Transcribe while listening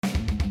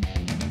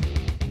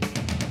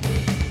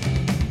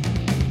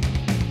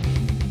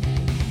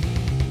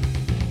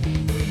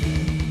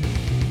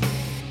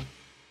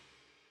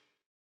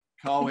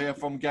Carl here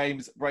from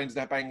Games, Brains,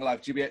 Dead Bang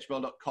Life,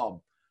 GBHBL.com.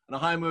 And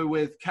I'm here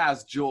with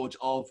Kaz George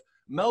of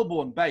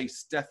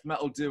Melbourne-based death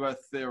metal duo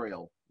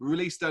Aetherial. We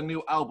released their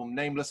new album,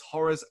 Nameless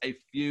Horrors, a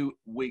few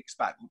weeks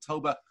back,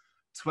 October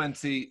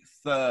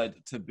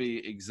 23rd to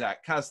be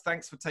exact. Kaz,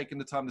 thanks for taking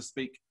the time to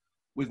speak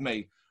with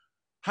me.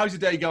 How's your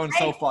day going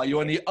so far?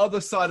 You're on the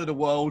other side of the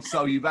world,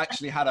 so you've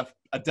actually had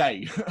a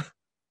day.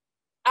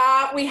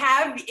 We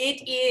have.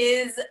 It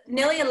is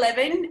nearly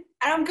 11 and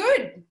I'm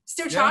good.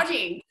 Still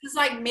charging. It's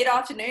like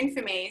mid-afternoon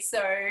for me. So,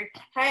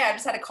 hey, I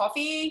just had a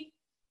coffee,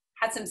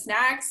 had some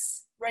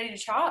snacks, ready to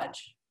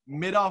charge.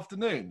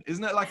 Mid-afternoon?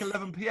 Isn't it like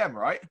 11 p.m.,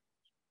 right?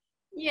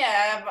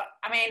 Yeah, but,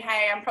 I mean,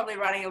 hey, I'm probably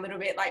running a little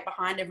bit like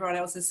behind everyone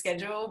else's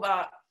schedule,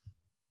 but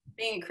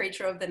being a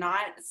creature of the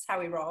night, it's how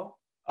we roll.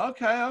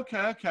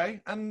 Okay.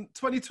 And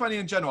 2020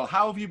 in general,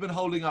 how have you been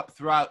holding up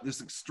throughout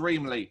this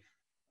extremely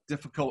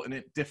difficult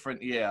and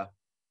different year?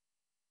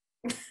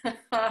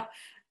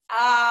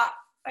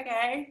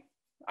 Okay,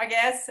 I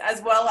guess,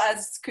 as well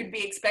as could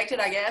be expected,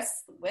 I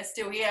guess. We're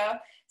still here,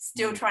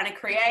 still trying to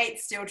create,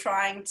 still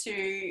trying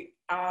to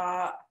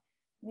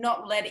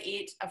not let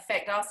it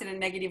affect us in a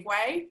negative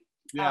way.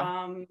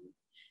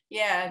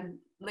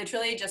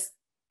 Literally just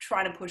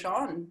trying to push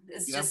on.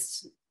 It's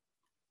just,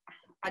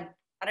 I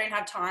don't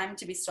have time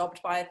to be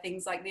stopped by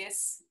things like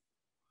this.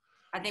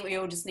 I think we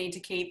all just need to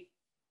keep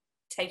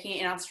taking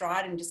it in our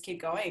stride and just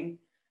keep going.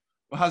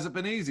 Well, has it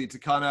been easy to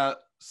kind of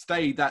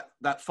stay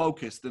that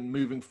focused and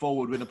moving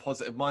forward with a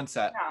positive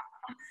mindset?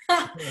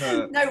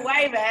 No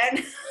way,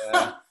 man.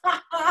 Yeah.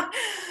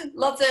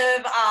 Lots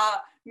of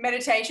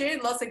meditation,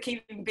 lots of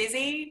keeping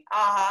busy,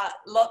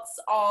 lots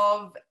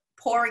of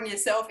pouring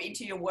yourself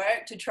into your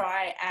work to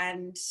try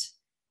and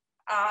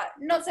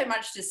not so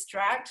much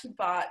distract,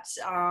 but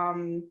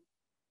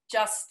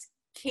just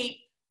keep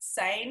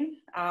sane.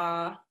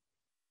 I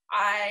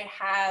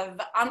have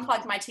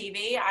unplugged my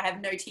TV. I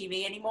have no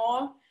TV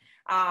anymore.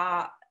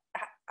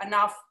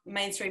 Enough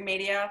mainstream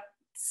media.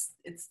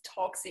 It's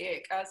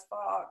toxic as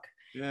fuck.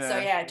 Yeah. So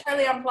yeah,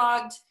 totally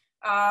unplugged.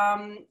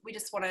 We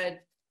just want to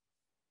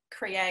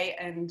create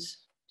and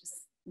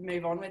just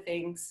move on with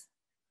things.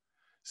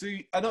 So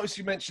I noticed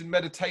you mentioned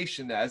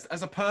meditation there.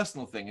 As a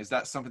personal thing, is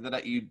that something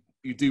that you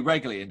do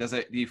regularly, and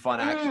do you find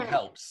it actually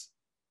helps?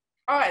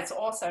 Oh, it's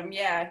awesome.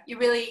 Yeah, it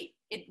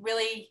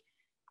really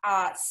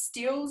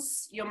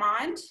stills your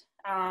mind.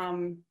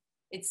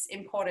 It's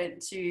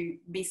important to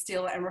be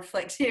still and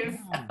reflective.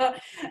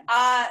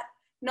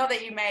 Not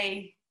that you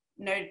may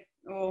know,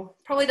 or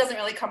probably doesn't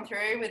really come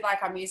through with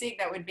like our music.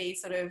 That would be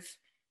sort of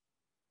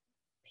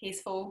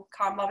peaceful,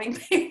 calm, loving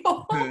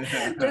people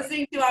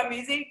listening to our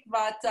music.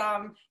 But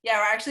we're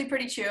actually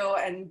pretty chill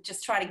and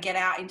just try to get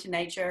out into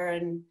nature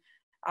and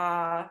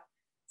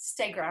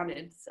stay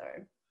grounded. So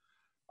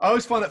I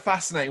always find it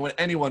fascinating when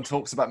anyone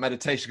talks about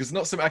meditation, because it's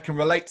not something I can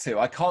relate to.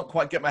 I can't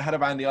quite get my head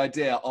around the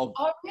idea of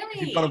if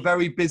you've got a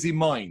very busy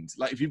mind,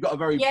 like if you've got a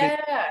very big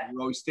mind,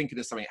 you're always thinking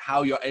of something,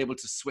 how you're able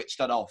to switch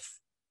that off.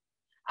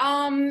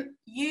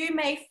 You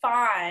may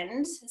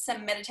find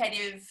some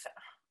meditative,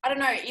 I don't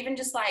know, even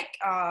just like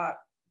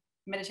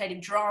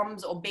meditative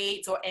drums or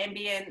beats or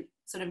ambient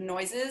sort of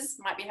noises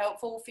might be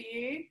helpful for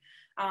you.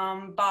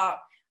 But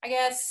I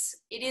guess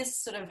it is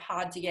sort of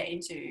hard to get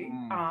into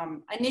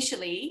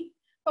initially.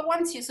 But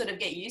once you sort of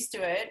get used to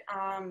it,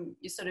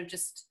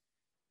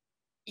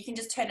 you can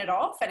just turn it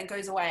off and it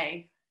goes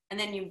away. And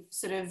then you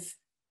sort of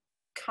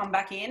come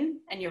back in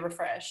and you're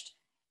refreshed.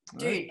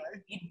 Dude,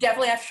 you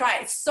definitely have to try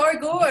it. It's so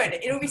good.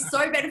 It'll be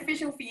so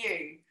beneficial for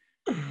you.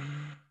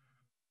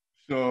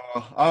 Sure.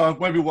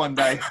 Maybe one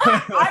day.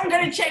 I'm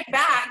going to check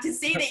back to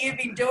see that you've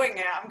been doing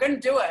it. I'm going to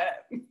do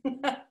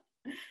it.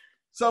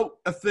 So,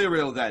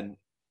 Aetherial then.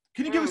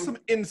 Can you give us some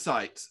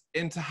insight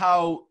into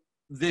how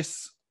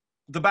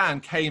the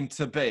band came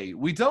to be?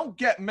 We don't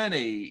get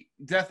many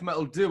death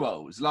metal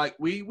duos. Like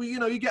we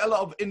you get a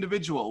lot of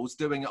individuals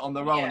doing it on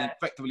their own, and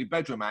effectively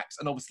bedroom acts,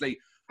 and obviously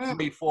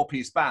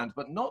 3-4-piece band,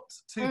 but not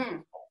two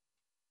people.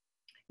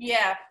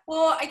 Yeah.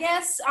 Well, I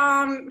guess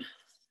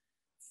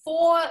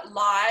for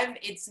live,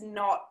 it's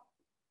not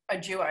a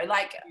duo.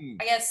 Like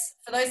I guess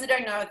for those that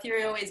don't know,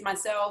 Aetherial is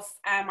myself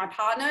and my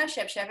partner,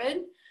 Shep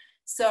Shepherd.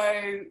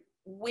 So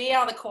we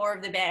are the core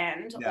of the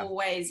band,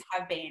 always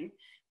have been.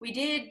 We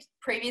did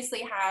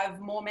previously have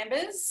more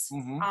members,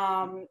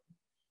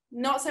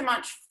 not so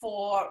much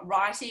for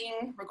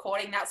writing,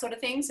 recording, that sort of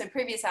thing. So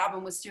previous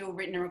album was still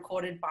written and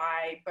recorded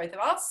by both of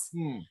us.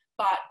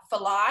 But for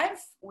live,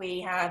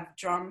 we have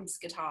drums,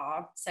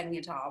 guitar, second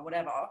guitar,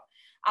 whatever.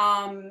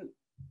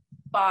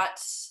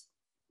 But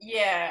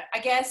yeah, I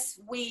guess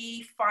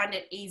we find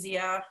it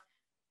easier,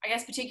 I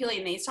guess particularly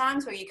in these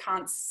times where you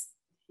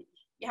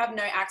have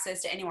no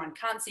access to anyone,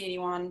 can't see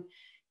anyone.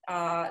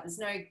 There's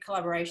no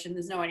collaboration,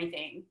 there's no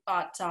anything.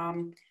 But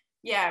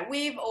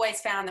we've always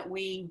found that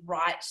we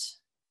write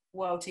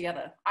well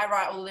together. I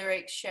write all the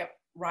lyrics, Shep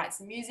writes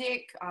the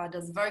music,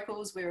 does the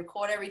vocals, we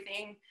record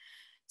everything.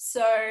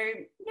 So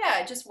yeah,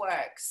 it just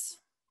works.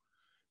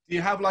 Do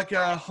you have like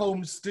a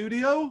home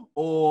studio,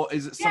 or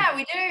is it something? Yeah,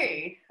 we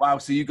do. Wow,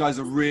 so you guys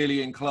are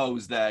really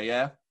enclosed there,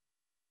 yeah?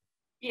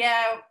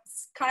 yeah,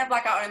 it's kind of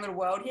like our own little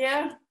world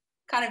here.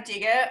 Kind of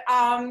dig it.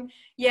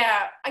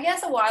 Yeah, I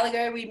guess a while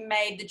ago we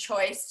made the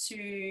choice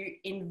to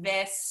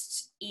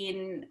invest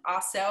in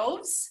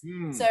ourselves.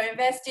 So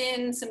invest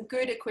in some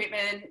good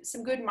equipment,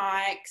 some good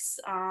mics.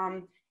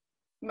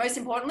 Most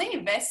importantly,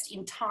 invest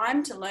in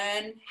time to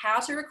learn how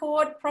to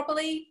record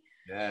properly.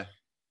 Yeah.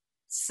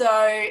 So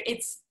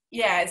it's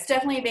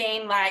definitely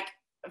been like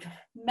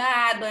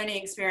mad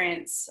learning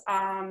experience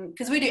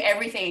because we do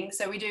everything.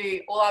 So we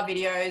do all our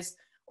videos,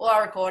 all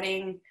our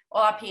recording,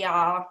 all our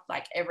PR,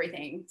 like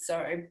everything.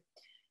 So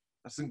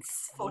it's a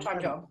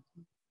full-time job.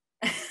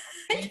 Yeah,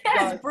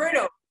 it's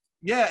brutal.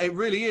 Yeah, it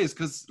really is,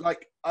 because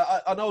like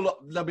I know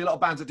there'll be a lot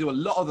of bands that do a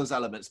lot of those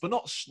elements, but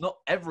not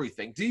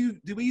everything. Do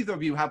either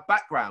of you have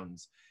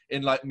backgrounds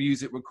in like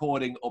music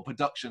recording or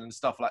production and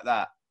stuff like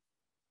that?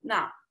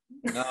 No.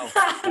 No.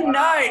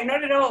 No,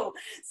 not at all.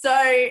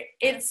 So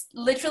it's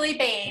literally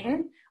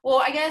been,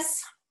 well, I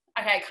guess,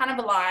 okay, kind of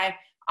a lie.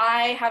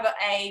 I have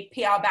a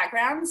PR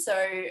background, so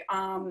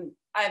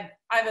I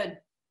have a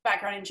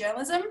background in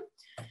journalism.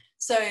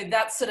 So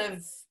that's sort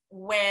of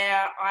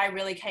where I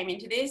really came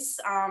into this.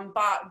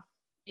 But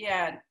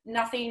yeah,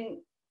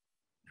 nothing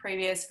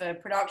previous for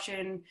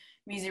production,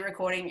 music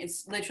recording.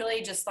 It's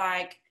literally just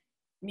like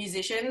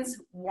musicians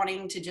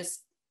wanting to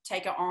just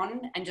take it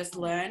on and just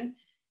learn.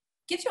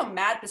 Gives you a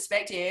mad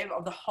perspective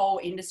of the whole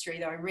industry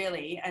though,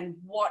 really, and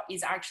what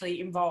is actually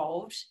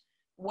involved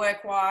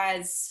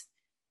work-wise,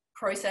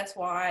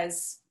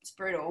 process-wise. It's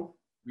brutal.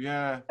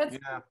 Yeah, But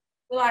yeah.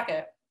 we like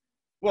it.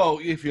 Well,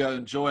 if you're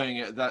enjoying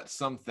it, that's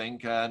something.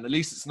 And at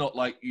least it's not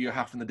like you're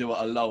having to do it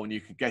alone. You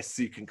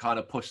can kind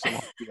of push them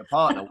off to your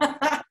partner.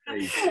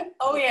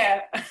 Oh,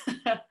 yeah.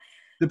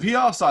 The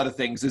PR side of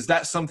things, is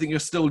that something you're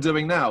still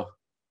doing now?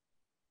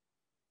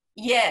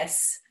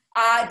 Yes,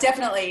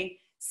 definitely.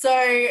 So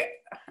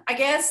I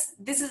guess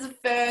this is the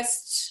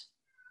first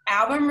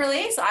album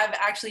release I've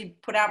actually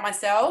put out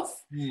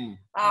myself.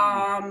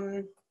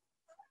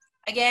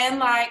 Again,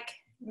 like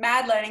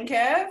mad learning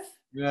curve.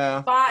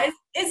 Yeah. But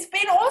it's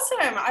been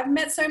awesome. I've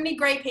met so many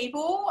great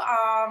people.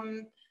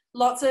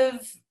 Lots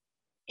of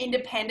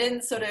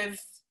independent sort of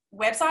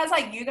websites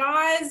like you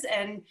guys,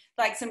 and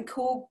like some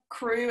cool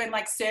crew in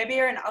like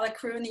Serbia and other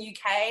crew in the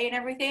UK and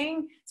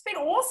everything. It's been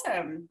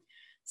awesome.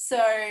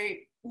 So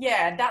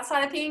yeah, that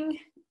side of thing,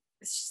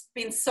 it's just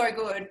been so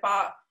good.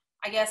 But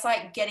I guess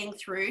like getting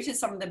through to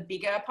some of the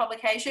bigger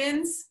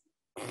publications,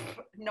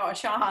 not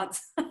a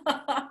chance.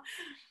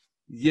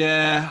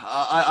 Yeah,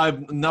 I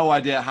have no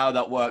idea how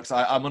that works.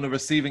 I'm on the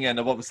receiving end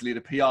of obviously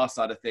the PR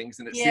side of things,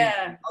 and it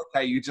seems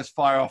okay. You just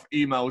fire off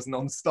emails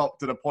non-stop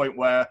to the point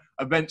where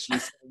eventually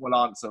someone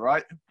will answer,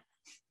 right?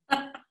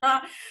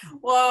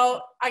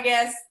 Well, I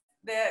guess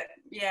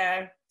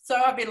so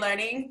I've been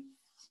learning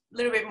a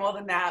little bit more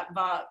than that,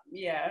 but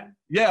yeah.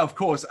 Yeah, of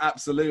course,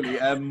 absolutely.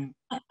 And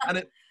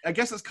I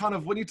guess it's kind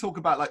of, when you talk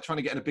about like trying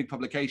to get into big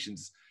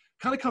publications,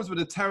 kind of comes with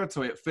a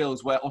territory, it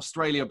feels, where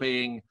Australia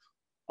being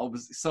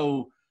obviously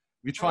so.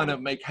 If you're trying to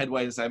make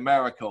headway in, say,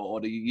 America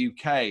or the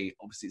UK,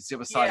 obviously it's the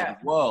other side of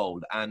the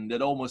world, and it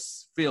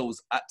almost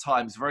feels at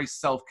times very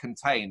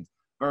self-contained,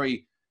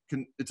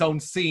 its own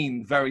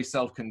scene, very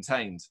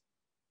self-contained.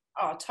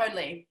 Oh,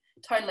 totally.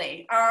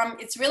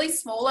 It's really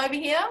small over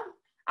here,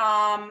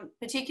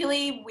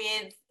 particularly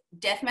with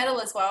death metal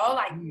as well,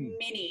 like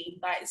mini,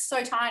 like it's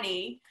so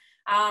tiny.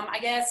 I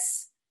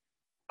guess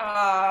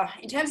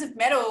in terms of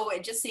metal,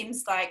 it just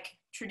seems like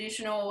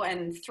traditional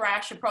and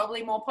thrash are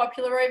probably more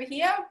popular over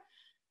here.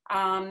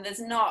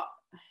 There's not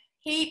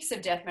heaps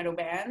of death metal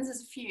bands,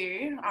 there's a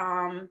few,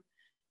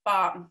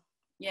 but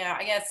yeah,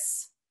 I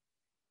guess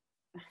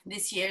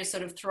this year is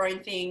sort of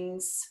throwing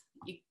things.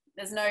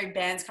 There's no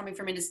bands coming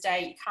from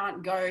interstate, you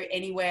can't go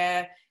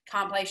anywhere,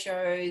 can't play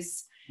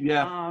shows.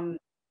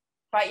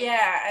 But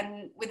yeah,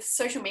 and with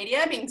social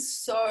media being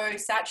so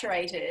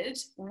saturated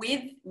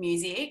with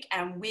music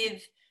and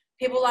with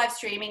people live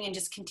streaming and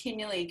just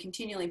continually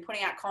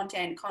putting out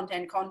content,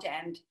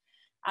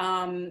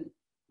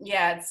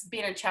 yeah, it's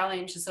been a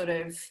challenge to sort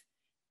of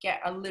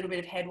get a little bit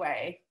of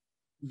headway.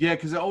 Yeah,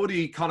 because it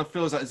already kind of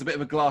feels like there's a bit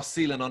of a glass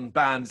ceiling on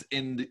bands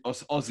in the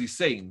Aussie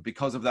scene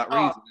because of that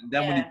reason. And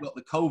then when you've got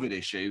the COVID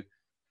issue,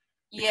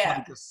 it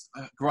kind of just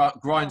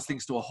grinds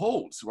things to a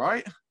halt,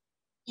 right?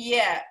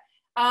 Yeah.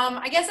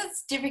 I guess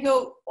it's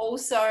difficult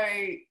also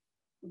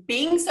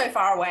being so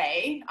far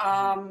away.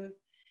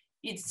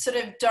 You sort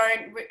of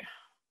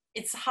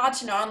it's hard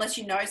to know unless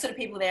you know sort of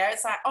people there.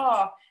 It's like,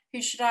 oh,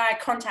 who should I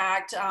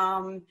contact?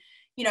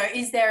 You know,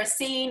 is there a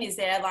scene? Is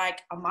there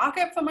like a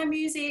market for my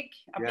music?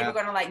 Are people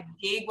going to like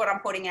dig what I'm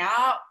putting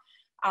out?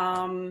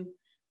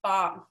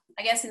 But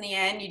I guess in the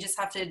end, you just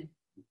have to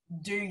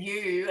do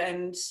you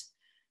and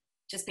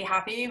just be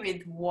happy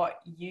with what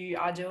you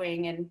are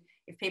doing. And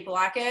if people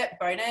like it,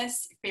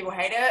 bonus. If people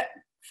hate it,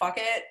 fuck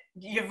it.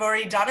 You've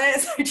already done it.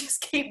 So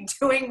just keep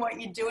doing what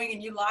you're doing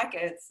and you like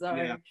it.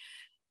 So,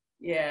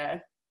 yeah.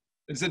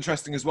 It's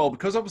interesting as well,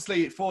 because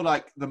obviously for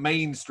like the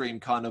mainstream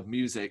kind of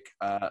music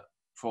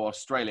for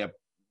Australia,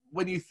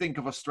 when you think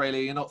of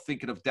Australia, you're not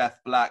thinking of death,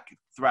 black,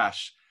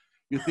 thrash.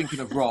 you're thinking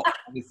of rock,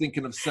 and you're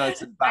thinking of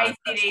certain bands.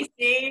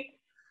 AC/DC,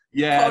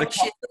 Yeah, Cold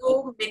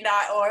Chisel,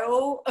 Midnight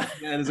Oil.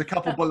 yeah, there's a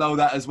couple below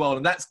that as well,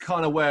 and that's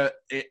kind of where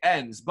it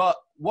ends. But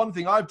one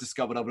thing I've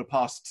discovered over the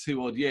past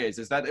 2 odd years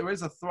is that there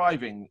is a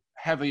thriving,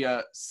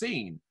 heavier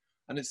scene,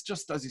 and it's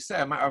just, as you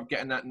say, a matter of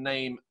getting that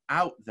name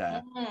out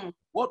there.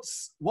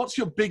 What's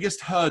your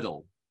biggest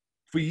hurdle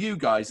for you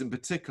guys in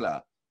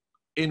particular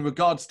in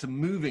regards to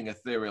moving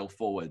Aetherial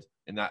forward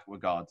in that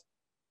regard?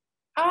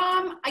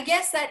 I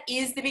guess that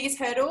is the biggest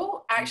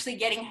hurdle, actually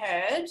getting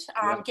heard,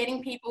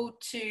 getting people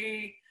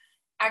to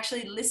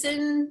actually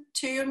listen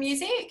to your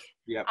music.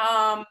 Yeah.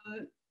 I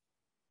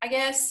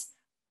guess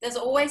there's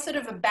always sort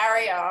of a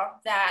barrier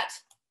that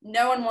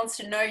no one wants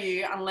to know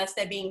you unless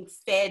they're being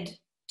fed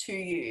to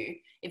you.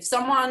 If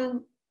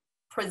someone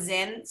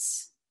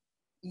presents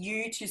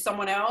you to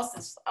someone else,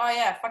 it's, oh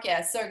yeah, fuck yeah,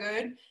 it's so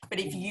good. But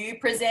if you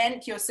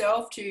present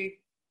yourself to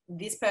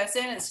this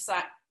person, it's just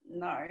like,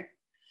 no.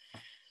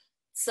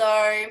 So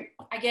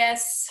I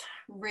guess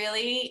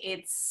really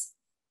it's,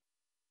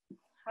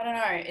 I don't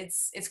know,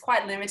 it's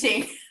quite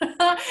limiting.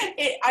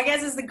 I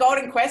guess it's the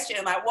golden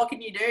question, like what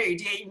can you do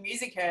to get your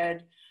music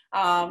heard?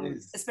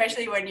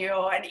 Especially when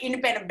you're an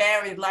independent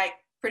band with like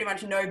pretty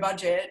much no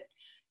budget.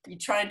 You're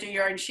trying to do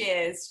your own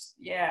shares.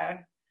 Yeah.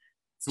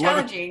 It's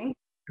challenging.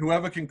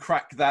 Whoever can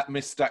crack that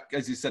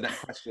as you said, that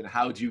question,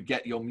 how do you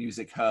get your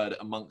music heard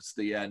amongst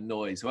the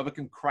noise? Whoever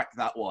can crack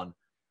that one,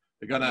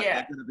 they're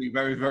gonna be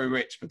very, very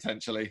rich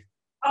potentially.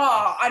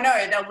 Oh, I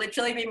know. They'll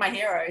literally be my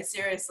hero.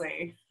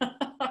 Seriously.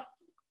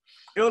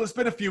 Well, it's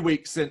been a few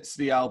weeks since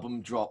the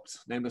album dropped,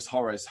 Nameless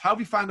Horrors. How have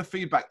you found the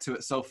feedback to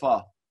it so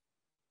far?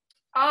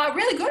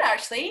 Really good,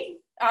 actually.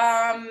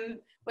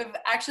 We've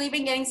actually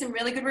been getting some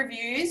really good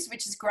reviews,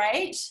 which is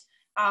great.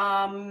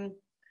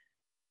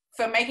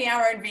 For making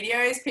our own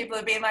videos, people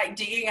have been like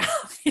digging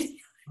our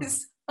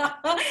videos.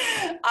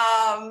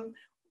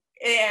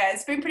 Yeah,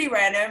 it's been pretty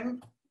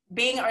random.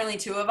 Being only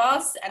 2 of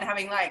us and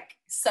having like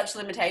such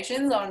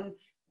limitations on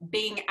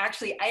being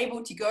actually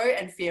able to go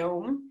and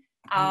film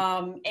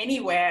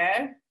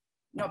anywhere,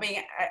 not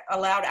being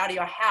allowed out of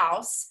your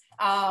house.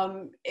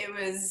 It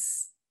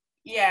was,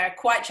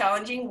 quite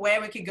challenging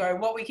where we could go,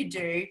 what we could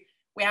do.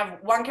 We have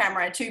 1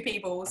 camera, 2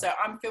 people, so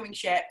I'm filming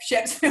Shep,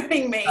 Shep's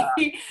filming me,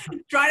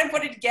 trying to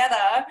put it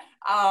together.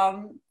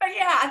 But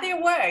yeah, I think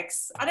it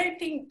works. I don't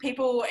think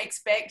people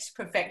expect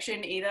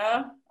perfection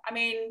either. I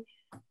mean,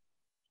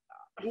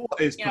 what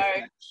is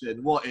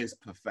perfection? What is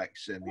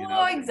perfection?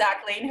 Well,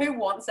 exactly. And who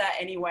wants that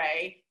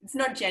anyway? It's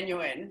not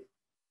genuine.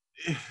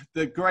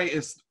 The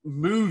greatest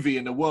movie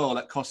in the world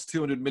that costs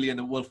 200 million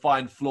and will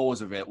find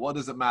flaws of it. What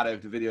does it matter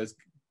if the videos,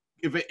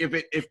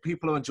 if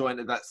people are enjoying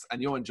it,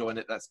 and you're enjoying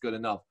it, that's good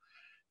enough.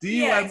 Do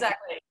you?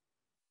 Exactly.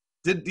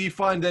 Do you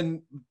find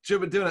then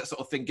doing that sort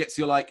of thing gets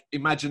your like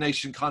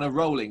imagination kind of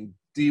rolling?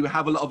 Do you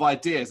have a lot of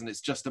ideas and it's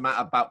just a matter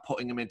about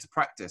putting them into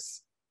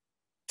practice?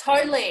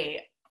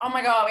 Totally. Oh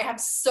my God, we have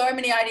so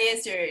many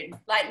ideas, dude.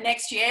 Like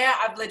next year,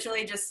 I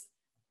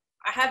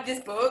have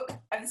this book,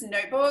 I have this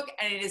notebook,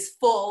 and it is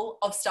full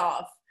of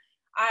stuff.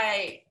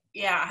 I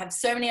have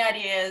so many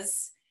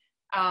ideas.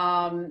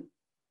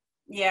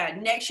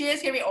 Next year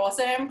is going to be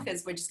awesome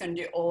because we're just going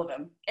to do all of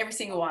them. Every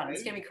single one.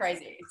 It's going to be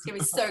crazy. It's going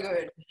to be so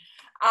good.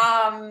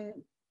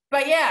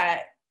 But yeah,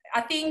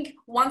 I think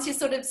once you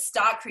sort of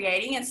start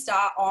creating and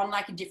start on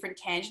like a different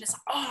tangent, it's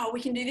like, oh, we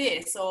can do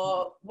this,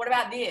 or what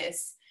about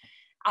this?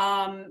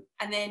 And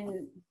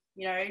then,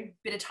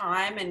 bit of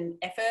time and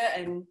effort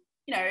and,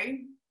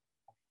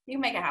 you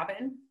can make it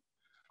happen.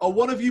 Are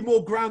one of you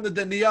more grounded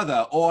than the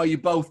other, or are you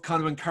both kind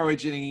of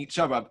encouraging each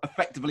other,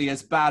 effectively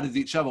as bad as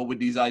each other with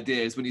these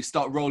ideas when you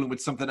start rolling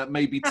with something that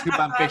may be too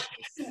ambitious?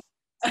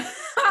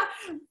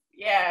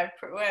 Yeah,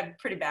 we're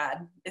pretty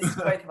bad. It's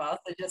both of us.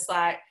 They're just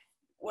like,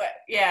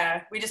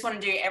 we just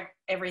want to do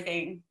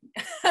everything.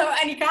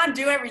 And you can't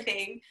do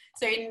everything.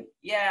 So,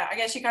 I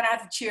guess you kind of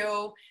have to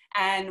chill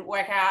and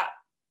work out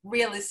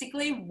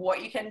realistically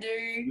what you can do.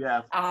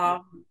 Yeah.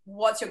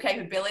 What's your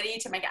capability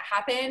to make it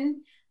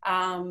happen?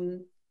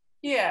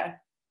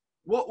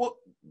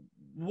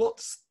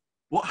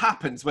 What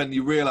happens when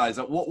you realize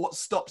that what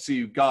stops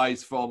you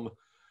guys from,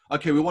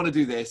 okay, we want to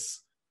do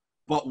this,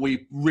 but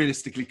we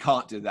realistically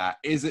can't do that?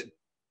 Is it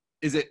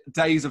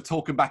days of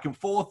talking back and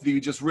forth? Do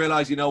you just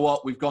realize, you know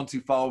what, we've gone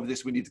too far with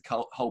this, we need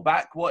to hold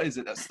back? What is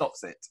it that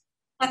stops it?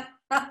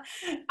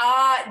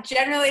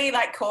 Generally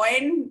like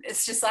coin.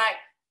 It's just like,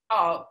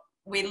 oh,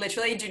 we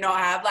literally do not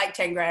have like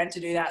 10 grand to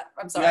do that.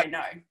 I'm sorry,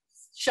 no.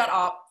 Shut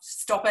up,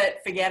 stop it,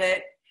 forget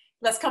it.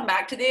 Let's come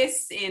back to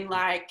this in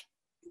like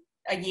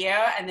a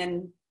year and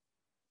then,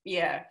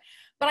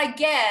 But I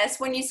guess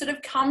when you sort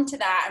of come to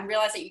that and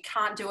realize that you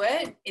can't do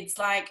it, it's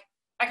like,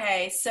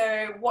 okay,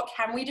 so what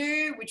can we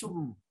do? Which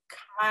will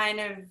kind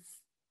of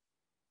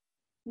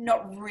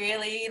not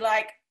really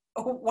like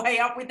way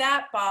up with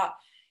that, but,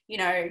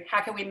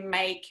 how can we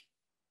make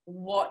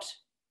what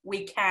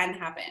we can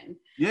happen?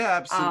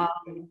 Yeah,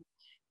 absolutely.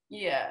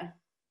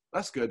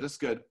 That's good.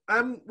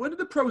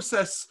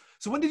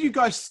 When did you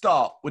guys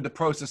start with the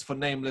process for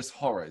Nameless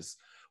Horrors?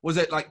 Was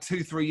it like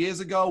 2-3 years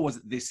ago? Was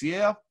it this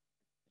year?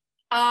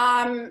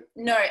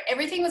 No,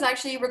 everything was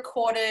actually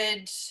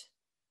recorded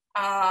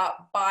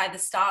by the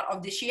start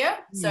of this year.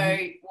 So,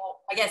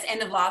 well, I guess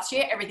end of last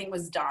year, everything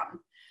was done.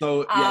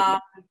 So, yeah,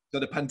 so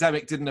the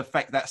pandemic didn't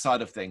affect that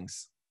side of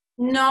things?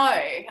 No.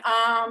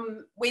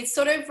 We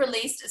sort of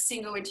released a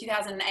single in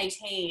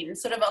 2018,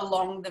 sort of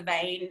along the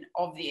vein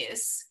of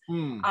this.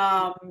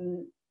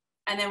 And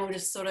then we were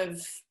just sort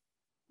of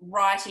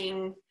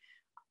writing.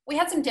 We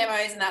had some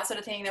demos and that sort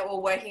of thing that we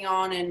were working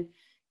on, and,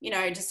 you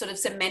know, just sort of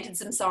cemented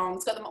some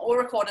songs, got them all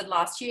recorded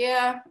last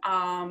year,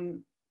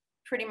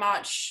 pretty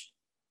much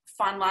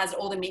finalized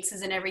all the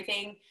mixes and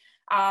everything.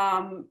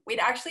 We'd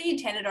actually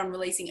intended on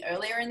releasing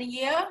earlier in the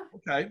year.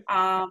 Okay.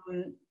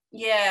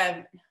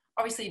 Yeah,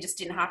 obviously it just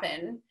didn't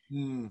happen.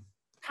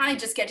 Kind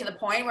of just get to the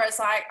point where it's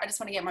like, I just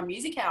want to get my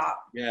music out.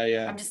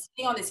 Yeah. I'm just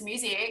sitting on this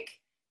music,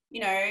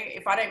 you know,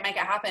 if I don't make it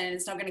happen,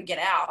 it's not going to get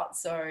out.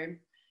 So,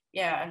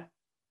 yeah.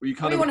 We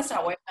want to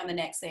start working on the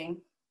next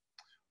thing.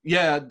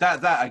 Yeah,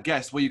 that I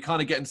guess, where you're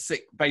kind of getting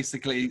sick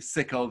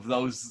of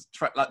those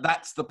like,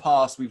 that's the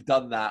past, we've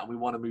done that, and we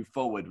want to move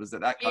forward. Was it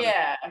that kind of?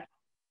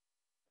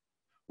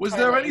 Was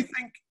there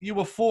anything you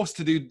were forced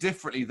to do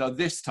differently though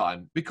this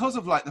time because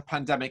of like the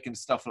pandemic and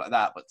stuff like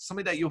that, but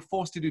something that you were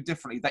forced to do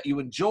differently that you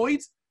enjoyed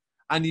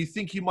and you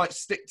think you might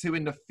stick to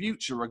in the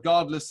future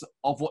regardless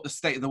of what the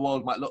state of the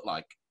world might look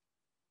like?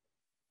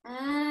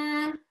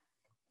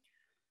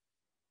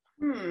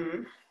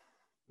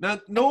 Now,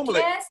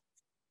 normally,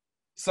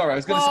 sorry, I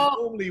was going to say,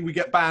 normally we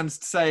get bands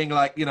saying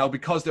like, you know,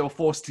 because they were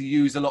forced to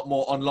use a lot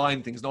more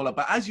online things and all that.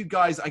 But as you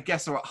guys, I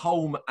guess, are at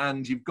home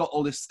and you've got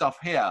all this stuff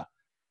here,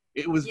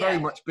 it was very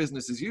much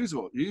business as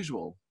usual.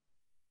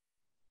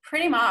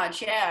 Pretty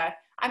much, yeah.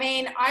 I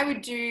mean, I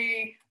would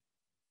do,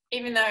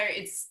 even though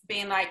it's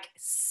been like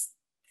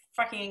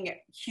fucking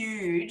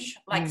huge,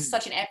 like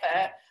such an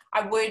effort,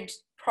 I would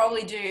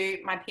probably do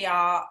my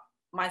PR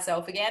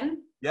myself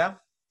again. Yeah.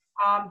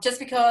 Just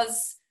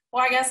because,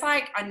 well, I guess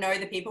like I know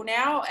the people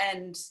now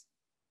and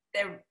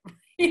they're,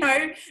 you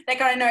know, they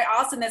kind of know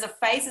us and there's a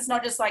face. It's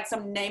not just like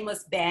some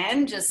nameless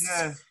band, just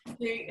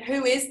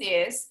who is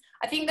this?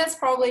 I think that's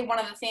probably one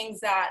of the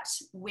things that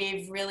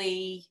we've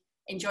really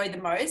enjoyed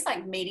the most,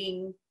 like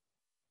meeting,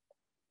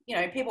 you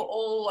know, people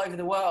all over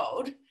the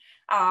world.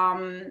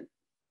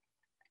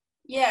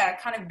 Yeah,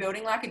 kind of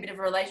building like a bit of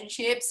a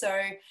relationship. So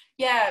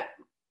yeah,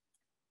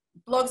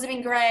 blogs have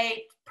been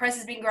great, press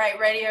has been great,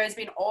 radio has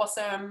been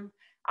awesome.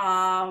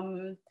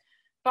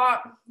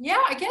 But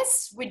yeah, I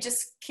guess we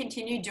just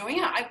continue doing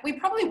it. We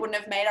probably wouldn't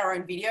have made our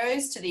own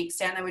videos to the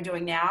extent that we're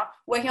doing now.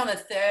 Working on the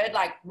third,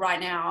 like right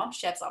now,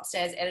 Chef's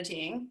upstairs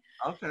editing.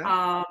 Okay.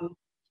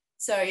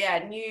 So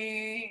yeah,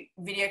 new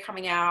video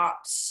coming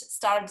out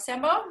start of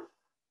December.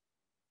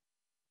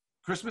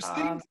 Christmas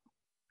themed?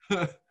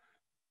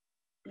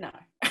 No.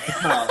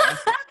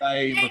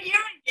 You need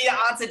the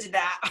answer to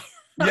that.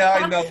 Yeah,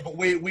 I know, but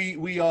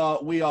we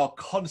are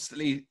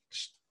constantly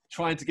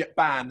trying to get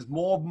bands,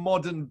 more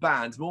modern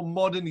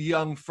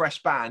young,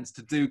 fresh bands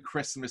to do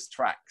Christmas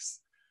tracks,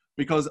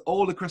 because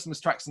all the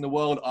Christmas tracks in the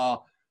world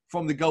are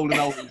from the golden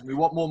oldies. We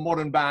want more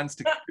modern bands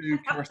to do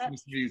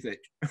Christmas music.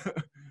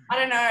 I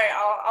don't know.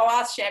 I'll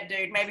ask Shep,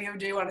 dude. Maybe he'll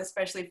do one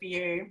especially for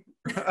you.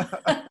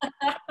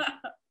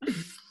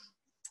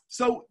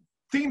 So,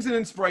 themes and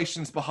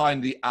inspirations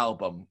behind the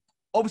album.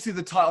 Obviously,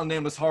 the title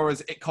Nameless Horrors,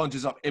 it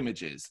conjures up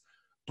images.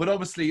 But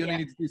obviously, you only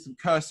need to do some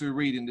cursory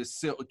reading to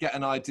sort of get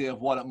an idea of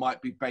what it might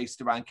be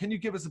based around. Can you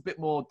give us a bit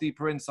more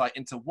deeper insight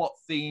into what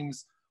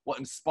themes, what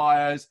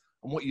inspires,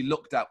 and what you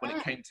looked at when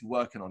it came to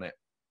working on it?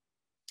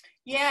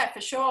 Yeah,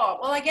 for sure.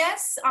 Well, I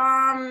guess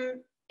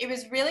it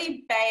was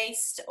really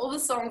based, all the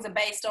songs are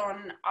based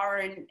on our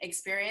own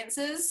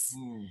experiences.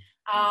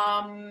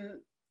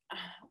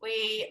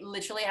 We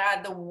literally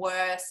had the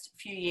worst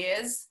few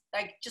years,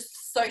 like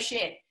just so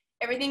shit.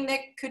 Everything that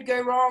could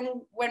go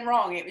wrong went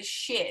wrong. It was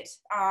shit.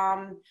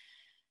 But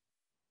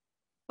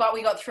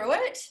we got through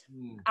it.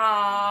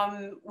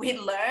 We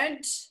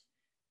learned.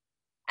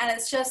 And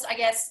it's just, I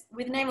guess,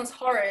 with Nameless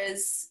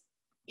Horrors,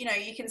 you know,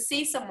 you can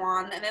see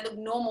someone and they look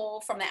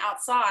normal from the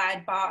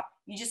outside, but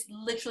you just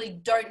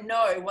literally don't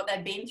know what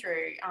they've been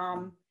through.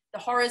 The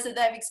horrors that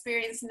they've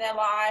experienced in their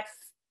life,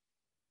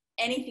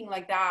 anything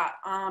like that.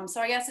 So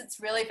I guess it's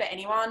really for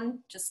anyone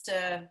just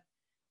to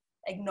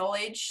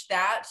acknowledge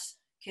that,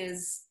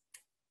 because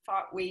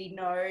we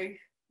know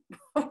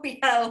we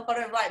had a lot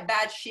of like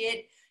bad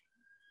shit,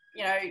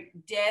 you know,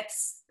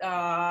 deaths,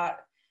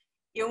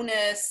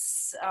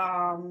 illness,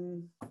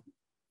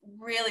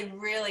 really,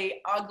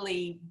 really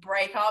ugly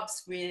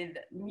breakups with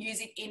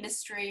music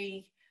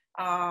industry,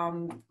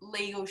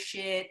 legal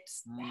shit,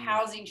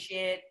 housing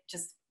shit,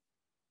 just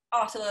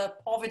utter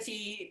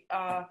poverty.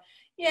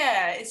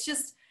 Yeah, it's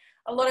just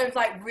a lot of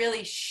like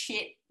really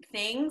shit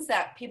things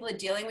that people are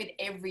dealing with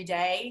every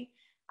day.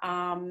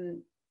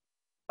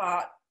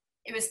 But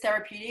it was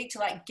therapeutic to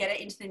like get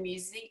it into the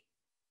music,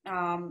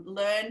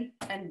 learn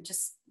and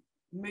just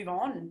move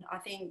on. I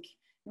think it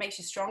makes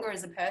you stronger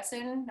as a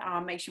person,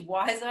 makes you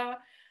wiser.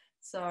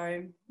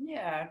 So,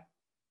 yeah.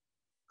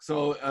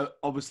 So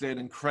obviously an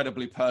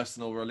incredibly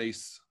personal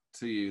release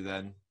to you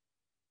then.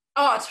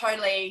 Oh,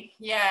 totally.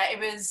 Yeah, it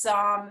was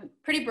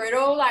pretty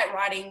brutal, like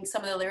writing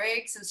some of the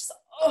lyrics. It's just,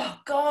 oh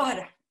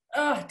God,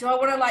 do I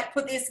want to like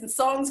put this in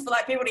songs for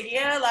like people to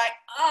hear? Like,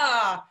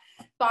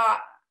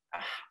 but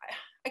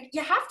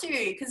you have to,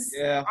 because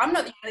Yeah. I'm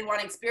not the only one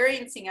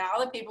experiencing it.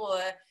 Other people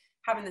are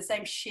having the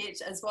same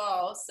shit as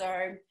well.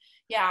 So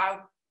yeah,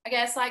 I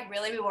guess like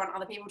really we want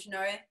other people to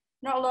know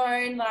not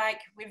alone.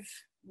 Like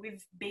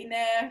we've been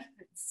there.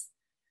 It's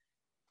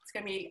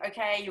gonna be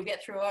okay. You'll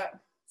get through it.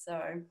 So.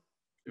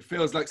 It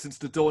feels like since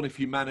the dawn of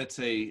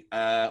humanity,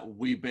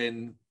 we've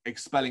been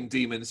expelling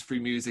demons through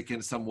music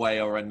in some way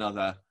or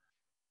another.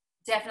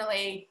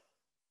 Definitely.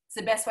 It's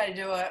the best way to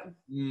do it.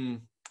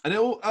 And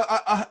it will,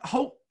 I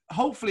hope,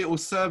 hopefully it will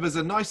serve as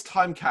a nice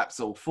time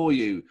capsule for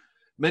you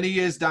many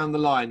years down the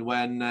line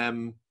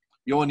when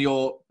you're on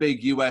your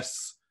big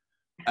US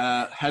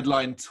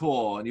headline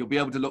tour, and you'll be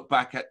able to look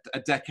back at a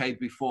decade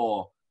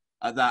before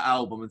at that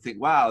album and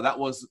think, wow, that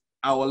was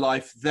our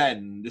life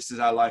then, this is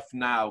our life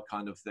now,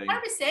 kind of thing.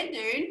 100%,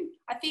 dude.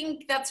 I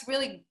think that's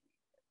really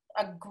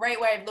a great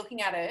way of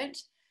looking at it.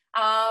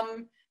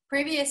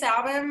 Previous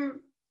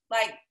album,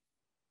 like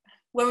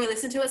when we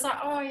listen to it, it's like,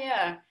 oh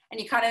yeah.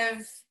 And you kind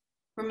of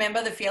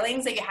remember the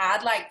feelings that you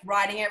had, like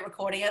writing it,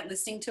 recording it,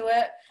 listening to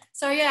it.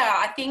 So yeah,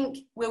 I think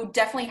we'll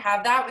definitely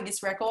have that with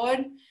this record.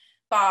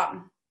 But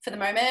for the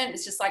moment,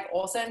 it's just like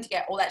awesome to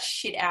get all that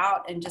shit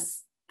out and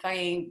just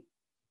fucking,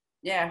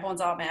 yeah,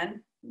 horns up,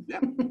 man.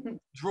 Yeah.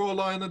 Draw a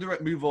line under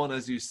it, move on,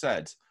 as you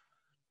said.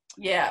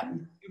 Yeah.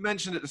 You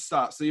mentioned at the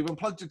start, so you've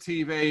unplugged your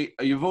TV,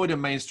 you've avoided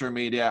mainstream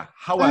media.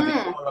 However, you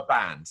are a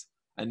band,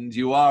 and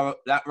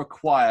that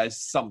requires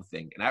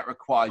something, and that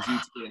requires you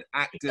to be an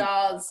active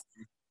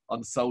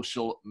on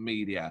social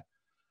media.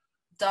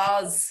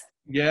 Does.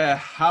 Yeah.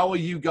 How are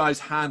you guys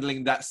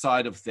handling that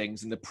side of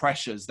things and the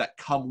pressures that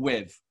come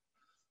with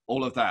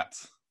all of that?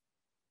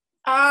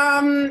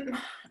 I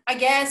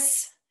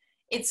guess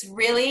it's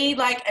really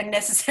like a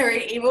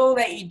necessary evil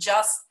that you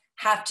just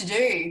have to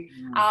do.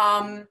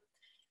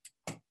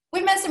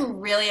 We've met some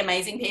really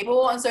amazing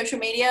people on social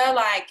media,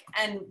 like,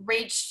 and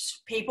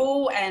reached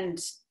people and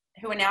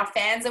who are now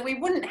fans that we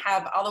wouldn't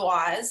have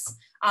otherwise,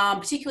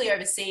 particularly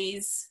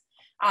overseas.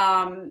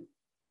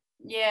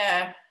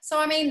 Yeah. So,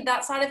 I mean,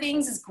 that side of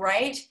things is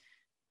great.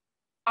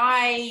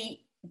 I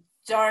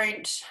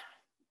don't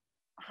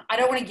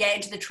want to get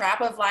into the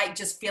trap of like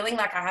just feeling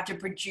like I have to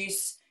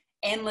produce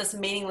endless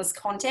meaningless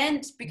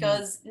content,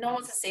 because no one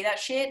wants to see that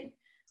shit.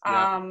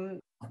 Yeah.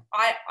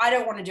 I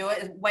don't want to do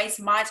it. Waste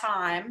my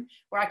time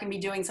where I can be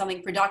doing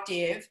something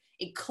productive.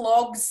 It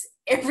clogs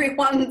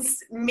everyone's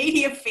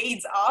media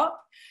feeds up.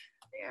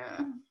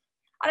 Yeah.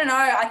 I don't know.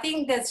 I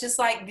think there's just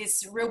like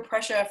this real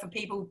pressure for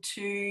people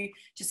to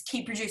just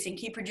keep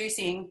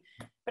producing.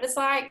 But it's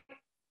like,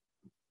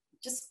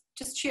 just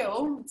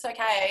chill. It's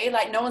okay.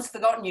 Like, no one's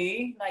forgotten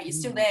you. Like, you're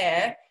still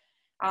there.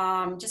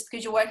 Just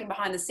because you're working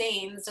behind the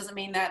scenes doesn't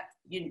mean that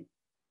you're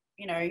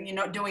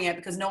not doing it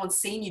because no one's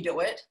seen you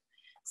do it.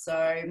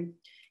 So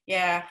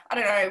yeah, I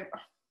don't know.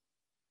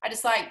 I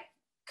just like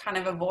kind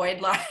of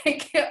avoid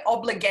like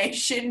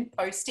obligation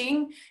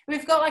posting.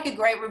 We've got like a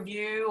great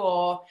review,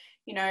 or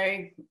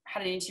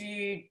had an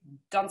interview,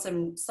 done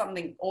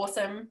something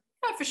awesome.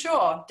 Yeah, for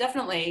sure,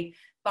 definitely.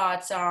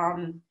 But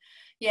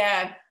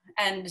yeah,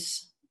 and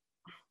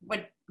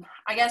we're,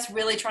 I guess,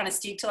 really trying to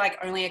stick to like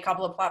only a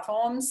couple of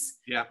platforms.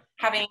 Yeah.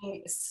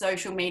 Having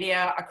social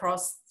media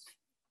across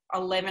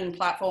 11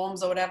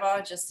 platforms or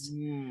whatever, just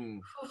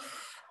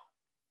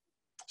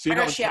so I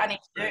got shit I need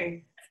to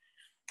do.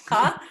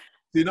 Huh? So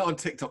you're not on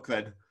TikTok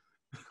then?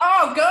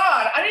 Oh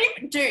God,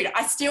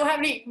 I still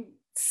haven't even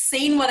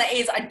seen what it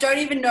is. I don't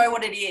even know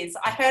what it is.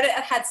 I heard it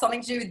had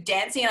something to do with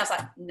dancing, and I was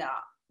like, no,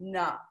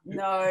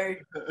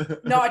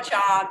 not a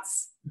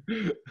chance.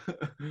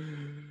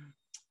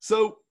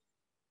 So,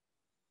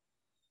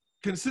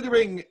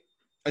 considering,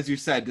 as you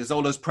said, there's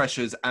all those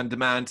pressures and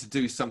demand to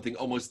do something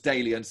almost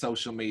daily on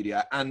social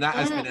media, and that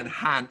has been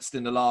enhanced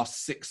in the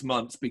last 6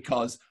 months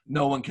because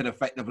no one can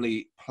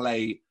effectively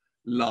play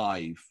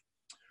live.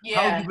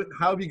 Yeah.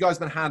 How have you guys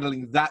been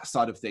handling that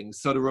side of things?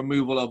 So the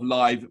removal of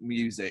live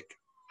music.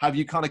 Have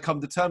you kind of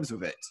come to terms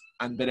with it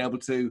and been able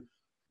to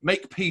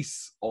make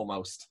peace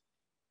almost?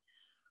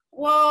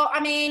 Well, I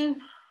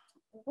mean,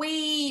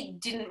 we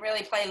didn't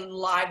really play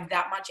live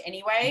that much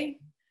anyway.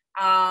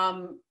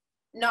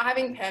 Not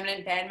having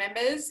permanent band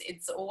members,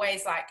 it's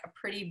always like a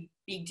pretty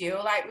big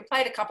deal. Like, we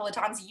played a couple of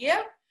times a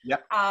year.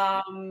 Yep.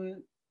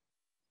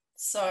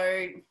 So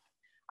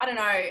I don't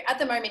know. At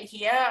the moment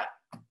here,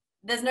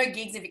 there's no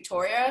gigs in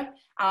Victoria,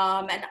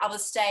 and other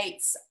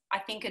states I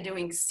think are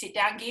doing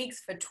sit-down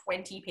gigs for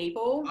 20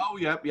 people. Oh,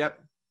 yep.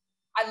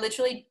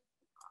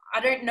 I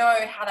don't know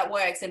how that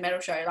works in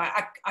metal show. Like,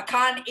 I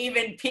can't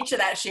even picture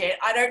that shit.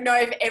 I don't know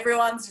if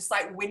everyone's just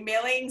like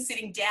windmilling,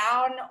 sitting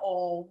down,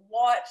 or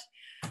what.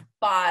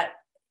 But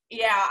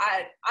yeah,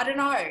 I don't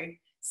know.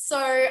 So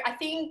I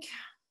think,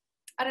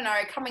 I don't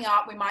know, coming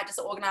up, we might just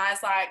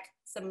organize like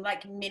some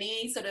like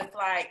mini sort of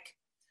like,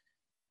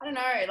 I don't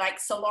know, like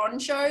salon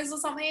shows or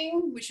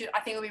something, which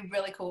I think would be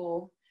really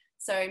cool.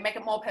 So make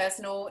it more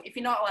personal. If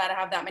you're not allowed to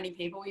have that many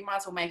people, you might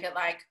as well make it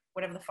like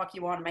whatever the fuck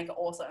you want and make it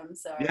awesome.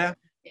 So yeah.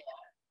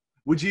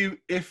 Would you,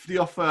 if the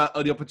offer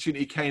or the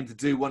opportunity came to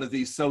do one of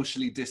these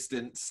socially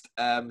distanced,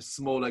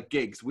 smaller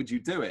gigs, would you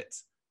do it?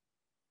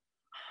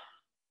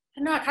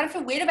 No, I kind of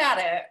feel weird about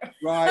it.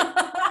 Right.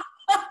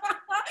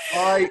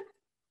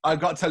 I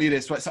got to tell you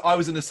this, right? So I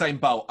was in the same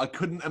boat. I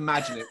couldn't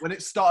imagine it. When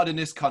it started in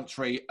this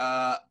country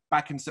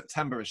back in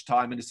September-ish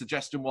time, and the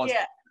suggestion was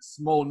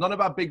small, none of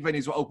our big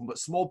venues were open, but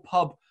small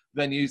pub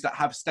venues that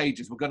have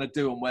stages, we're going to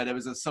do them where there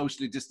was a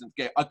socially distant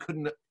gig. I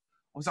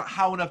was like,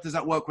 how on earth does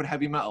that work with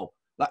heavy metal?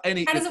 How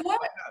does it work?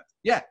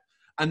 Yeah.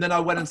 And then I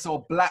went and saw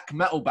a black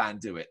metal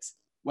band do it,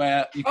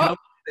 where you can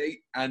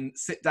and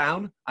sit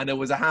down, and there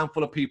was a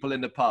handful of people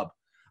in the pub.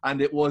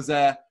 And it was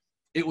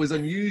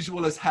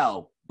unusual as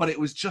hell, but it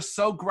was just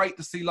so great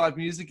to see live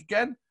music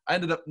again. I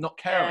ended up not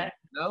caring,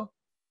 you know?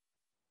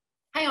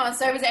 Hang on,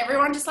 so was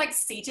everyone just like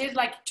seated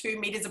like 2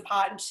 meters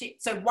apart and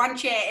shit? So one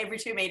chair every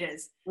 2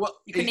 meters? Well,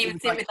 you couldn't even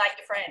sit with like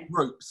your friend?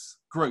 Groups.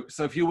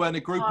 So if you were in a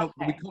group of,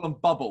 we call them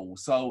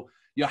bubbles, so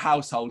your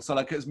household. So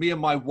like it was me and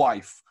my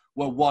wife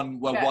were one,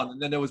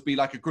 and then there would be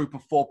like a group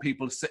of 4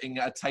 people sitting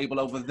at a table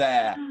over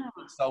there, and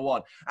so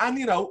on. And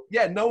you know,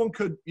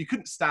 you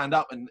couldn't stand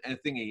up and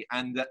thingy.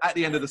 And at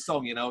the end of the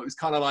song, you know, it was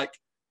kind of like,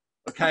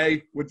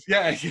 okay,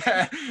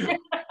 yeah.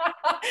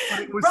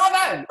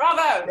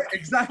 Bravo.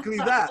 Exactly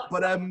that.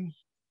 But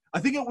I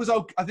think it was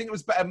okay. I think it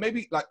was better,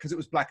 maybe like because it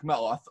was black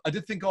metal. I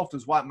did think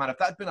afterwards, White Man, if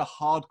that had been a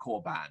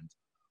hardcore band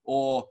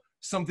or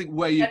something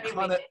where you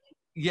kind of.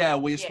 Yeah,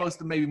 where you're supposed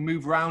to maybe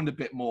move around a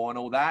bit more and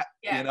all that,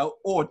 you know,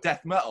 or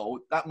death metal,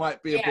 that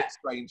might be a bit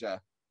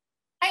stranger.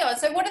 Hang on,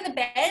 so what did the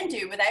band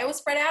do? Were they all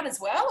spread out as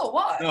well, or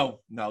what?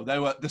 No,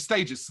 the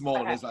stage is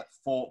small. There's like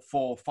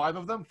five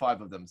of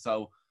them.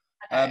 So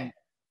I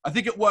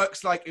think it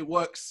works. I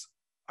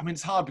mean,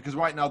 it's hard because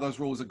right now those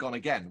rules are gone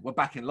again. We're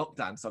back in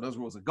lockdown, so those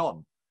rules are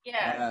gone.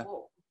 Yeah.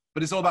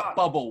 But it's all about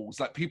bubbles,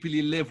 like people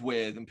you live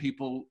with and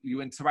people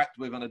you interact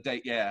with on a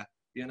date. Yeah,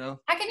 you know.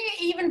 How can you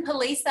even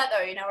police that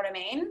though? You know what I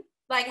mean?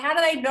 Like, how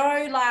do they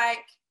know,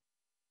 like,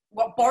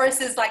 what Boris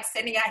is, like,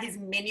 sending out his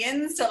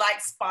minions to, like,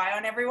 spy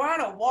on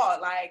everyone or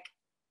what? Like,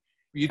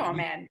 come on,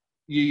 man.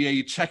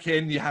 You check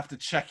in. You have to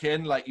check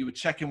in. Like, you would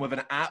check in with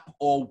an app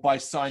or by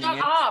signing in.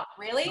 Shut up,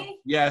 really?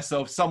 Yeah,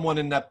 so if someone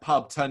in that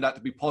pub turned out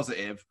to be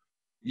positive,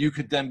 you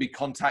could then be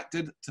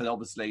contacted to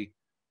obviously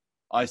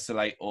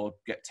isolate or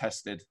get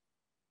tested.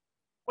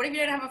 What if you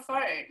don't have a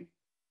phone?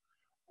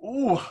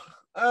 Ooh.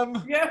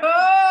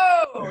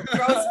 Yo!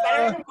 Girls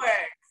better than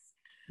work.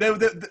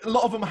 A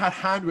lot of them had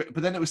handwritten,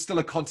 but then it was still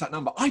a contact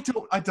number. I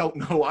don't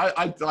know.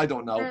 I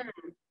don't know.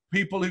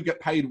 People who get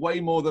paid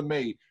way more than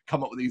me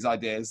come up with these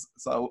ideas.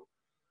 So,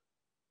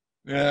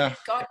 yeah.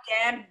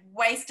 Goddamn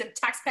waste of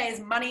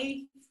taxpayers'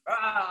 money.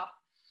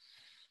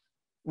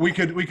 We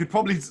could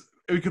probably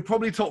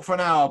talk for an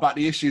hour about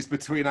the issues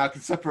between our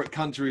separate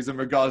countries in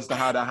regards to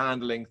how they're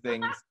handling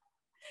things.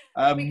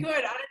 We could. I don't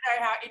know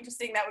how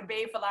interesting that would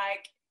be for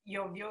like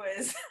your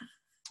viewers.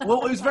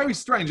 Well, it was very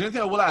strange. The only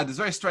thing I will add is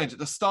very strange. At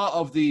the start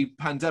of the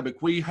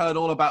pandemic, we heard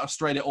all about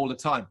Australia all the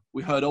time.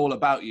 We heard all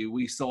about you.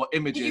 We saw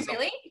images. Did you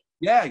really?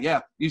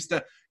 Yeah. Used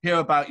to hear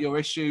about your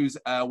issues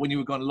when you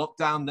were going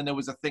lockdown. Then there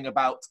was a thing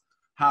about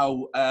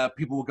how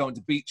people were going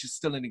to beaches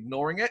still and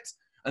ignoring it.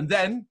 And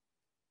then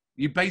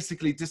you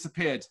basically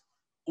disappeared.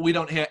 We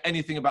don't hear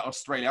anything about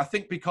Australia. I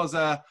think because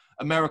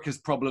America's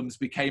problems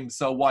became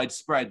so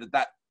widespread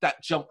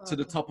that jumped to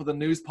the top of the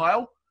news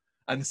pile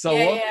and so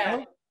on. Yeah. You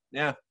know?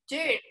 Yeah.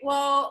 Dude,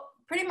 well,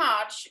 pretty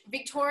much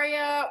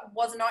Victoria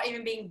was not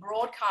even being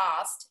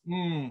broadcast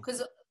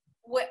because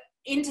we're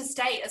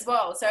interstate as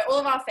well. So all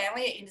of our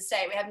family are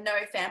interstate. We have no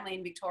family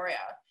in Victoria.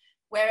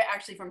 We're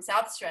actually from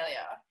South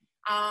Australia.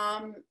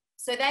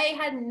 So they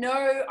had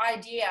no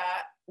idea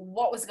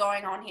what was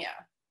going on here.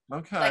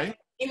 Okay. Like,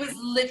 it was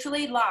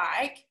literally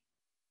like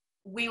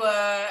we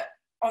were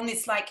on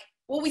this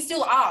we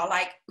still are.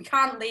 Like, we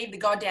can't leave the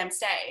goddamn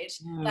stage.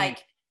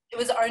 Like, it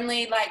was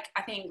only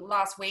I think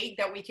last week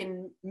that we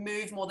can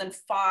move more than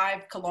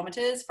 5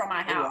 kilometers from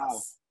our house. Oh,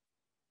 wow.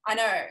 I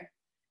know.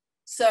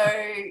 So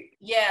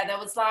yeah, there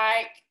was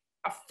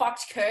a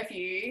fucked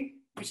curfew,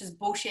 which is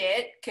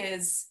bullshit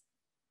because,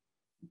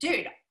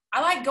 dude,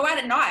 I go out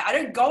at night. I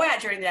don't go out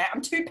during the day.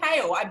 I'm too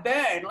pale. I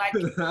burn.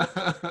 It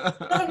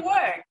doesn't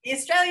work. The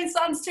Australian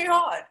sun's too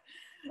hot.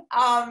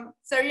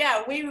 So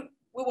yeah, we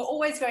were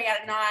always going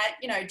out at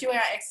night, doing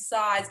our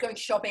exercise, going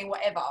shopping,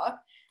 whatever.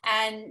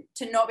 And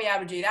to not be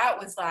able to do that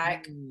was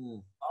I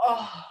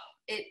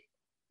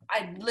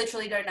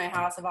literally don't know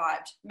how I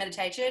survived.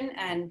 Meditation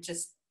and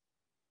just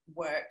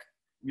work.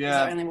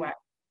 Yeah. Only work.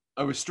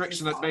 A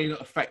restriction that may not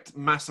affect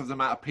massive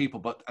amount of people,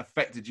 but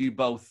affected you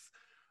both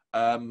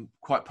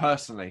quite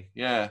personally.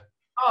 Yeah.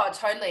 Oh,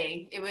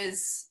 totally. It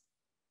was,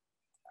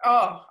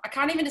 I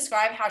can't even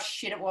describe how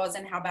shit it was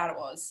and how bad it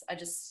was.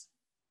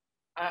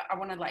 I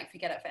want to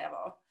forget it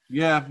forever.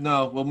 Yeah,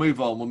 no, we'll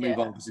move on. We'll move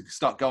on because we can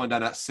start going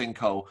down that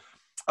sinkhole.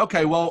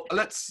 Okay, well,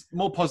 let's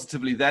more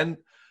positively then.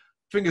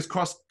 Fingers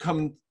crossed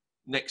come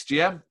next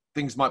year.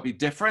 things might be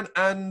different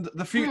and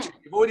the future.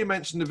 You've already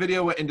mentioned the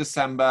video in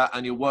December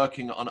and you're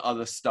working on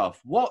other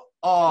stuff. What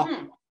are,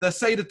 let's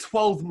say, the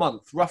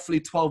roughly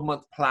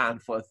 12-month plan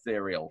for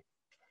Aetherial?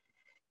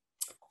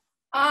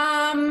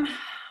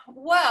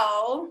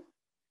 Well,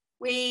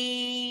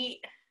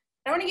 we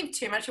don't want to give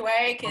too much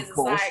away because it's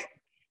like,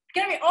 it's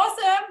going to be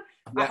awesome,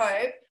 I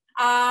hope.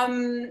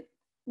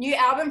 New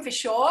album for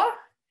sure.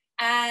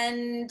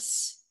 And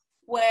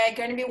we're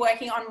going to be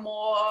working on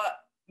more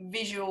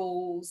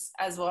visuals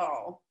as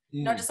well.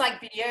 Not just like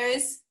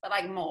videos, but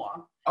like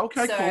more.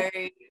 Okay, so,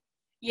 cool.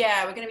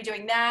 Yeah, we're going to be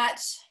doing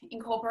that,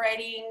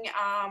 incorporating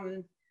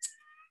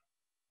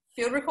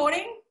field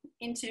recording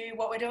into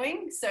what we're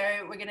doing. So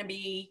we're going to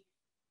be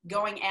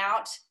going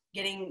out,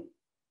 getting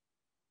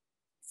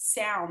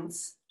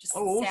sounds, just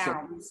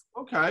sounds.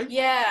 Okay.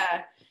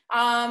 Yeah.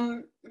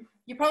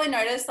 You probably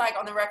noticed like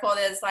on the record,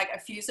 there's like a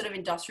few sort of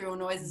industrial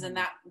noises and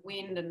that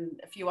wind and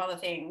a few other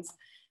things.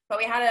 But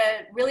we had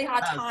a really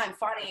hard time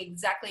finding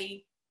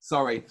exactly.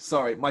 Sorry.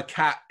 My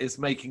cat is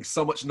making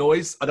so much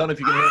noise. I don't know if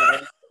you can hear him.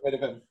 Get rid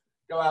of him.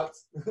 Go out.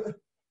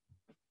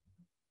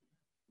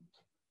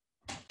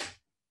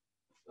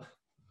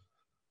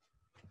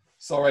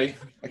 Sorry.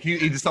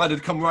 He decided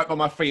to come right by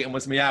my feet and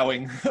was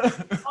meowing.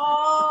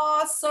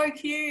 Oh, so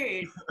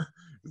cute.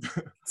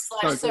 /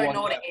 so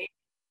naughty.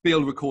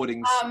 Field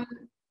recordings.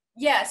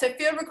 Yeah, so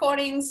field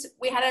recordings,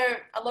 we had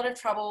a lot of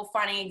trouble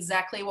finding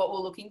exactly what we're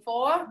looking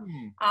for.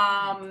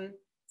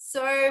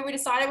 So we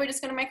decided we're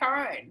just going to make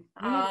our own.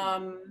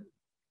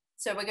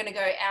 So we're going to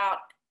go out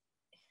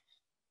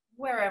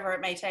wherever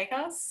it may take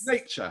us.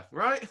 Nature,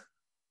 right?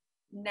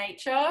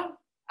 Nature,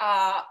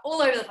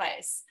 all over the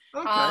place.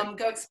 Okay.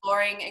 Go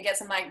exploring and get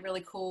some like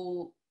really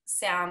cool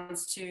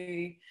sounds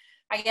to,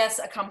 I guess,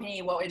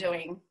 accompany what we're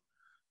doing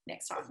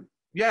next time.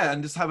 Yeah,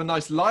 and just have a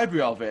nice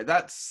library of it.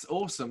 That's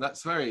awesome.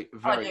 That's very,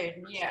 very. Oh, dude,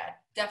 yeah,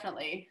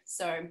 definitely.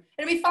 So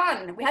it'll be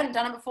fun. We hadn't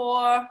done it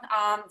before.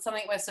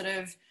 Something we're sort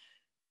of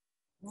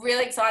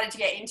really excited to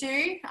get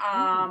into.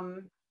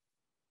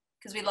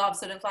 Because we love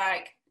sort of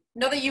like,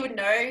 not that you would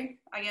know,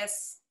 I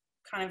guess,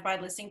 kind of by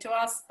listening to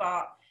us,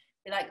 but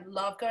we like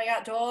love going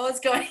outdoors,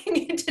 going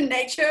into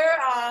nature,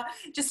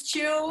 just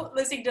chill,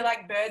 listening to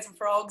like birds and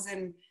frogs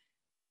and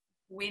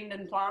wind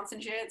and plants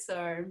and shit.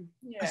 So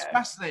yeah, it's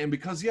fascinating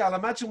because I'll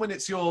imagine when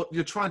it's you're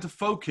trying to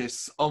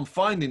focus on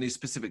finding these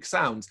specific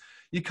sounds,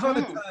 you kind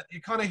of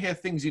hear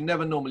things you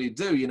never normally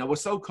do. You know, we're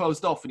so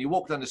closed off, and you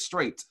walk down the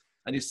street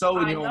and you're so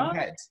in your own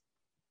head.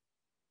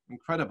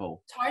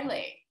 Incredible.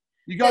 Totally.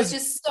 You guys,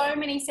 there's just so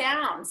many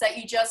sounds that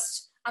you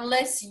just,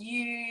 unless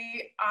you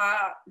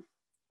I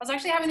was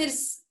actually having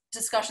this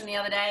discussion the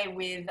other day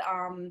with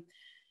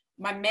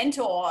my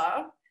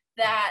mentor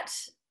that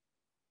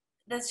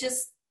there's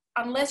just,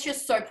 unless you're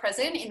so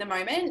present in the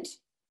moment,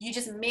 you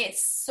just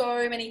miss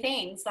so many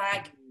things.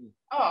 Like,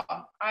 oh,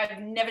 I've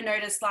never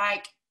noticed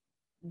like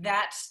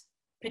that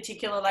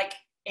particular like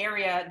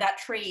area, that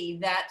tree,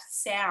 that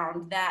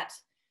sound, that,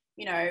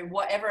 you know,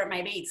 whatever it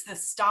may be. It's the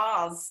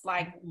stars,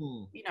 like,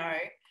 you know,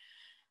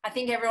 I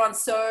think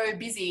everyone's so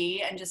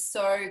busy and just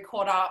so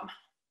caught up.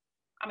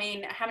 I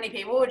mean, how many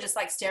people are just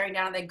like staring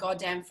down at their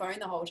goddamn phone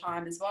the whole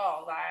time as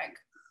well? Like,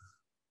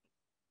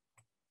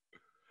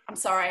 I'm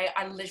sorry,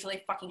 I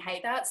literally fucking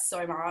hate that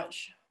so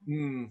much.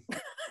 I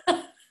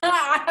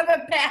have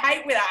a pet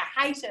hate with it.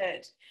 I hate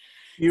it.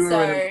 You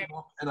were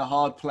in a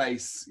hard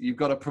place. You've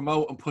got to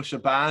promote and push a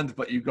band,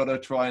 but you've got to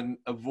try and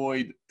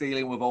avoid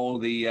dealing with all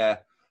the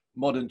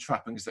modern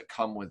trappings that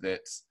come with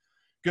it.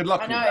 Good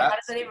luck with that. How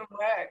does it even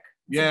work?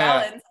 It's a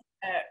balance,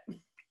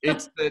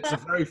 it's a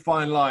very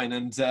fine line,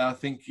 and I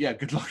think,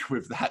 good luck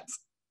with that.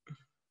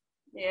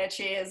 Yeah,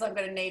 cheers. I'm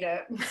going to need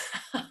it.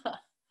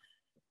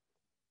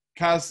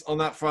 Kaz, on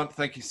that front,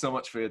 thank you so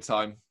much for your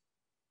time.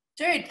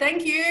 Dude,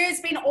 thank you.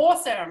 It's been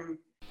awesome.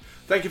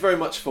 Thank you very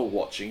much for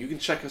watching. You can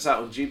check us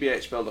out on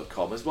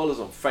GBHBL.com as well as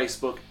on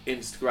Facebook,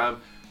 Instagram,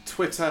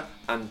 Twitter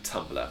and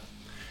Tumblr.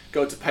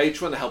 Go to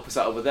Patreon to help us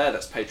out over there.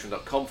 That's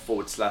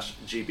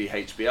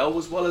patreon.com/GBHBL,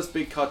 as well as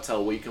Big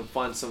Cartel, where you can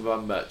find some of our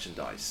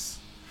merchandise.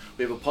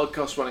 We have a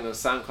podcast running on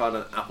SoundCloud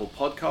and Apple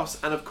Podcasts.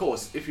 And of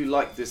course, if you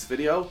like this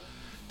video,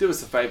 do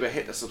us a favour,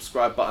 hit the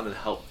subscribe button and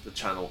help the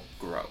channel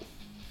grow.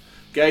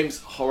 Games,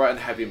 horror and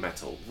heavy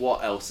metal.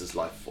 What else is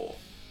life for?